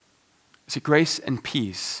See, grace and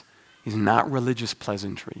peace is not religious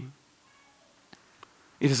pleasantry.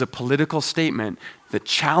 It is a political statement that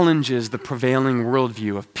challenges the prevailing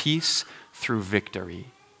worldview of peace through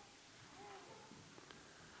victory.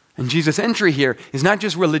 And Jesus' entry here is not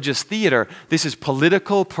just religious theater. This is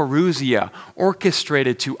political parousia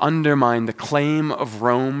orchestrated to undermine the claim of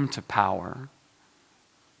Rome to power.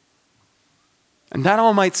 And that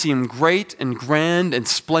all might seem great and grand and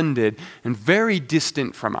splendid and very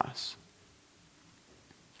distant from us.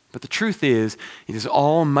 But the truth is, it is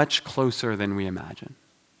all much closer than we imagine.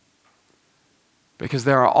 Because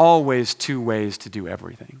there are always two ways to do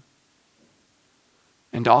everything.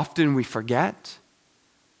 And often we forget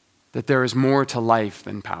that there is more to life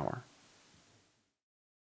than power.